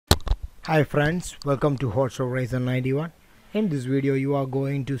Hi friends, welcome to Hot Horizon 91. In this video you are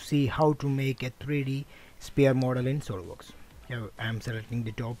going to see how to make a 3D sphere model in Solidworks. Here I am selecting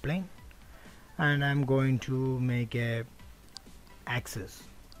the top plane and I am going to make a axis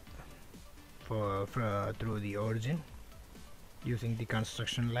through the origin using the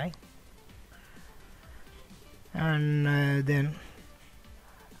construction line, and then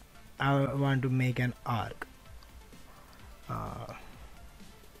I want to make an arc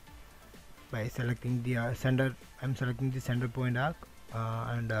by selecting the center. I'm selecting the center point arc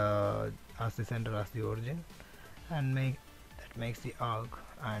and as the center as the origin, and that makes the arc,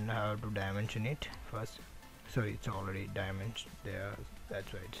 and I have to dimension it first. So it's already dimensioned there,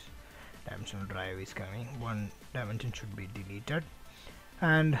 that's why it's dimensional drive is coming. One dimension should be deleted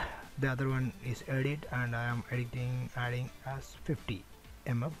and the other one is edit, and I am adding as 50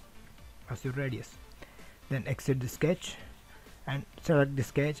 mm as the radius. Then exit the sketch and select the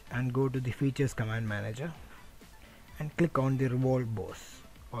sketch and go to the features command manager and click on the revolve boss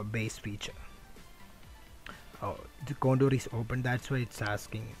or base feature. The contour is open, that's why it's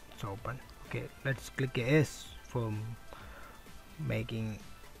asking it's open. Okay, let's click S for making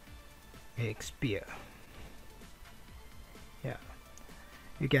a sphere. Yeah,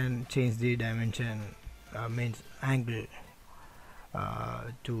 you can change the dimension, means angle,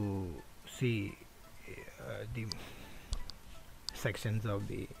 to see the sections of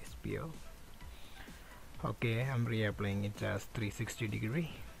the sphere. Okay, I'm reapplying it as 360 degree.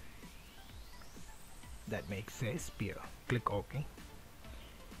 That makes a sphere. Click OK.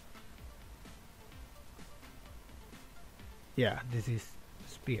 Yeah, this is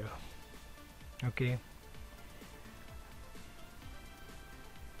sphere. Okay,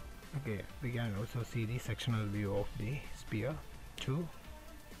 we can also see the sectional view of the sphere too.